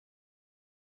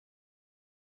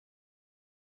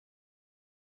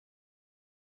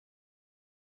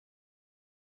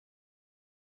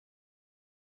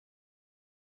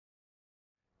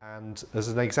And as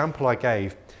an example I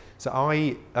gave, so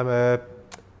I am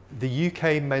the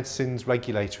UK medicines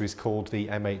regulator is called the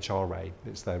MHRA.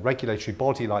 It's the regulatory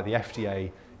body like the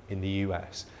FDA in the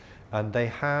US. And they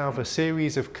have a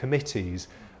series of committees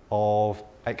of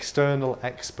external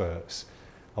experts.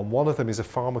 And one of them is a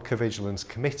pharmacovigilance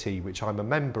committee, which I'm a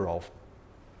member of.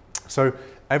 So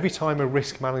every time a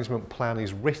risk management plan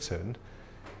is written,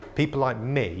 people like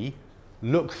me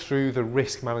look through the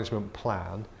risk management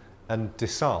plan and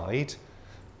decide,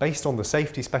 based on the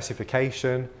safety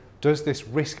specification, does this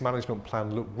risk management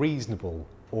plan look reasonable?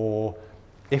 Or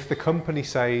if the company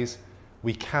says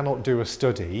we cannot do a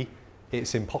study,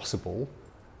 it's impossible,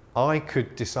 I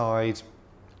could decide,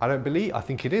 I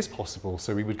think it is possible.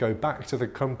 So we would go back to the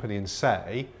company and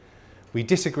say, we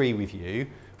disagree with you,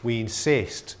 we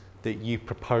insist that you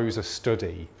propose a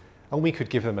study. And we could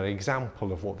give them an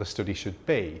example of what the study should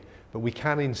be, but we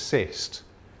can insist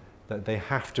that they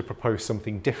have to propose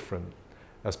something different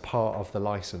as part of the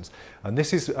license. And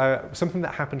this is something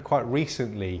that happened quite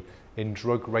recently in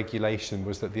drug regulation,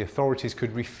 was that the authorities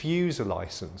could refuse a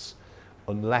license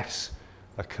unless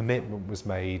a commitment was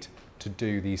made to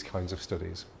do these kinds of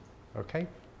studies. Okay?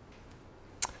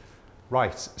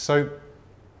 Right, so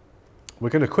we're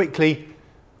going to quickly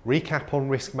recap on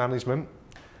risk management,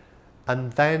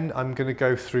 and then I'm going to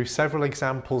go through several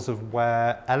examples of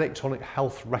where electronic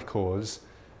health records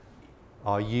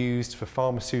are used for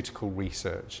pharmaceutical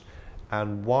research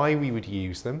and why we would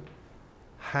use them,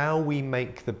 how we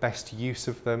make the best use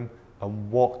of them, and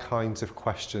what kinds of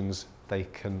questions they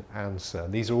can answer.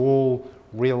 These are all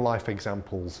real-life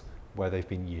examples where they've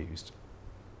been used.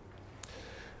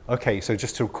 Okay, so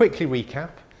just to quickly recap,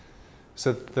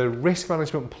 so the risk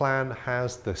management plan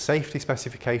has the safety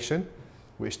specification,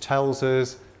 which tells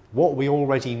us what we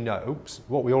already know.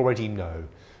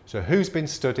 So who's been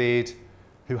studied,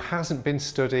 who hasn't been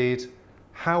studied,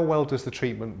 how well does the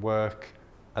treatment work,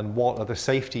 and what are the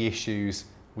safety issues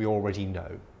we already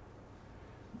know.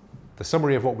 The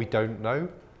summary of what we don't know,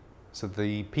 so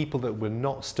the people that were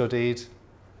not studied,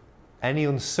 any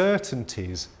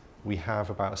uncertainties we have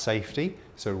about safety,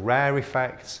 so rare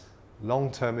effects,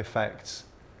 long-term effects,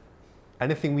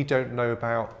 anything we don't know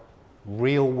about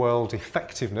real-world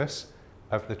effectiveness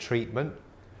of the treatment,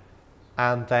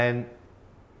 and then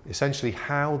essentially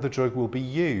how the drug will be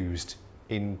used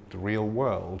in the real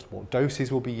world. What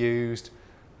doses will be used?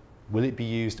 Will it be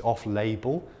used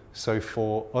off-label? So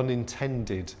for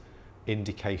unintended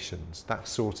indications, that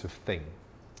sort of thing.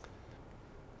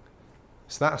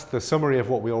 So that's the summary of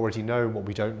what we already know and what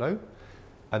we don't know.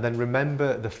 And then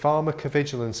remember, the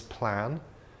pharmacovigilance plan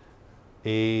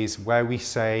is where we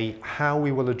say how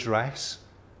we will address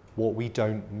what we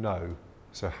don't know.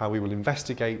 So how we will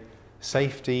investigate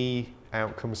safety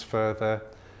outcomes further,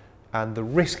 and the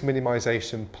risk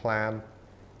minimization plan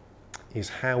is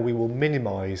how we will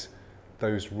minimize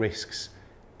those risks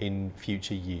in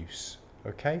future use.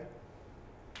 Okay?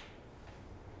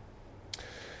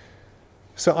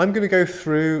 So I'm going to go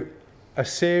through a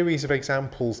series of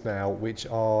examples now, which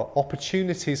are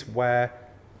opportunities where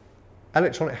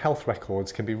electronic health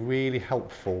records can be really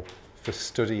helpful for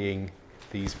studying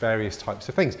these various types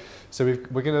of things. So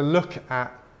we're going to look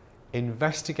at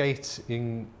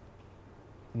investigating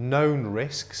known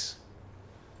risks,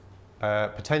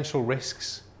 potential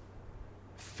risks,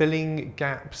 filling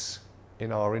gaps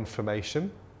in our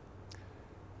information.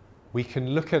 We can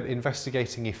look at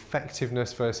investigating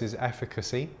effectiveness versus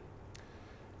efficacy.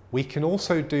 We can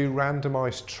also do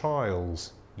randomized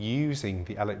trials using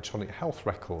the electronic health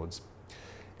records.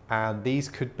 And these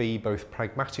could be both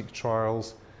pragmatic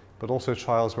trials, but also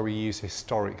trials where we use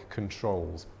historic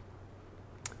controls.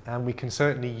 And we can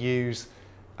certainly use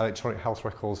electronic health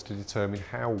records to determine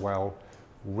how well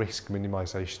risk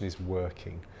minimization is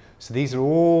working. So these are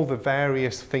all the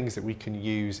various things that we can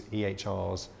use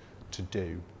EHRs to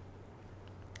do.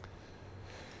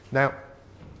 Now,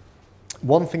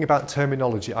 one thing about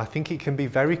terminology, I think it can be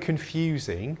very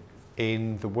confusing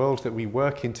in the world that we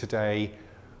work in today,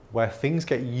 where things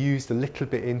get used a little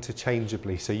bit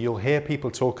interchangeably. So you'll hear people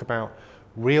talk about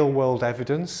real-world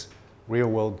evidence,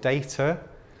 real-world data,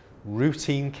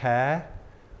 routine care,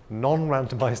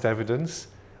 non-randomized evidence,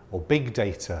 or big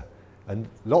data. And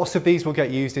lots of these will get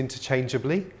used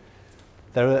interchangeably.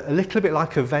 They're a little bit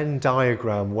like a Venn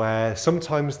diagram, where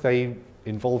sometimes they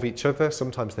involve each other,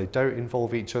 sometimes they don't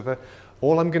involve each other.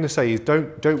 All I'm going to say is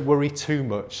don't worry too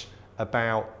much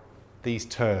about these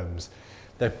terms.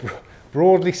 They're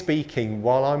broadly speaking,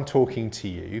 while I'm talking to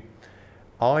you,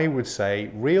 I would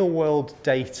say real-world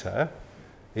data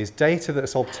is data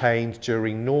that's obtained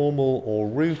during normal or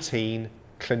routine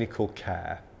clinical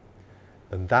care.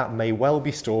 And that may well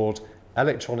be stored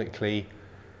electronically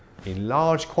in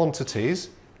large quantities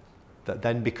that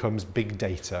then becomes big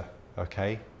data,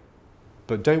 okay?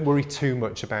 But don't worry too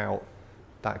much about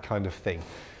that kind of thing.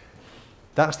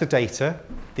 That's the data.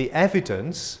 The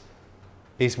evidence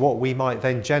is what we might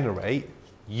then generate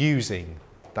using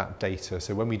that data.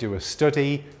 So when we do a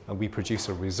study and we produce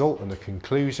a result and a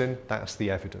conclusion, that's the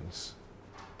evidence,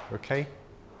 okay?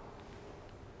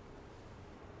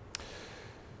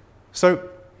 So,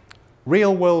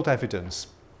 real world evidence.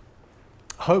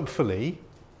 Hopefully,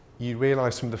 you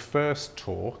realise from the first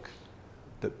talk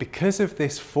that because of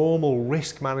this formal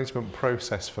risk management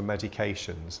process for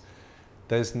medications,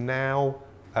 there's now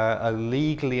a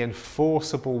legally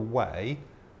enforceable way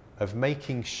of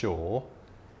making sure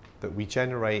that we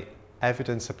generate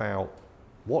evidence about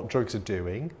what drugs are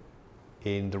doing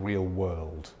in the real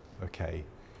world, okay?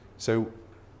 So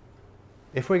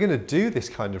if we're going to do this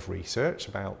kind of research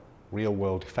about real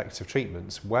world effective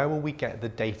treatments, where will we get the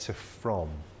data from?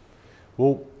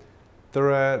 Well,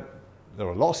 there are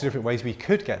lots of different ways we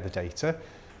could get the data.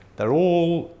 They're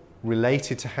all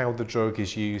related to how the drug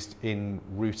is used in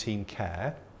routine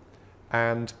care,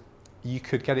 and you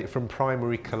could get it from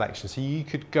primary collection. So you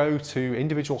could go to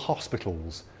individual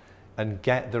hospitals and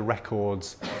get the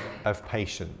records of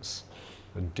patients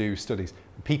and do studies.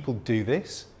 People do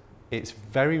this. It's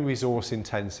very resource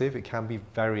intensive. It can be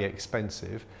very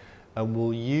expensive, and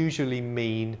will usually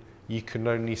mean you can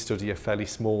only study a fairly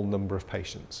small number of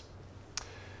patients.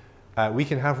 We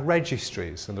can have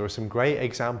registries, and there are some great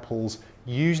examples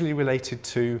usually related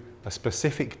to a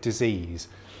specific disease.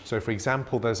 So for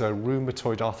example, there's a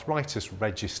rheumatoid arthritis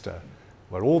register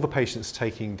where all the patients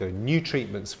taking the new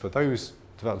treatments for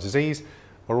that disease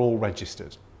are all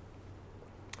registered.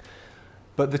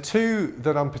 But the two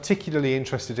that I'm particularly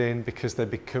interested in, because they're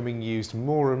becoming used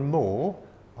more and more,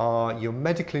 are your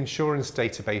medical insurance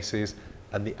databases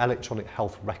and the electronic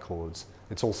health records.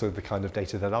 It's also the kind of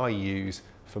data that I use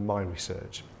for my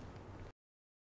research.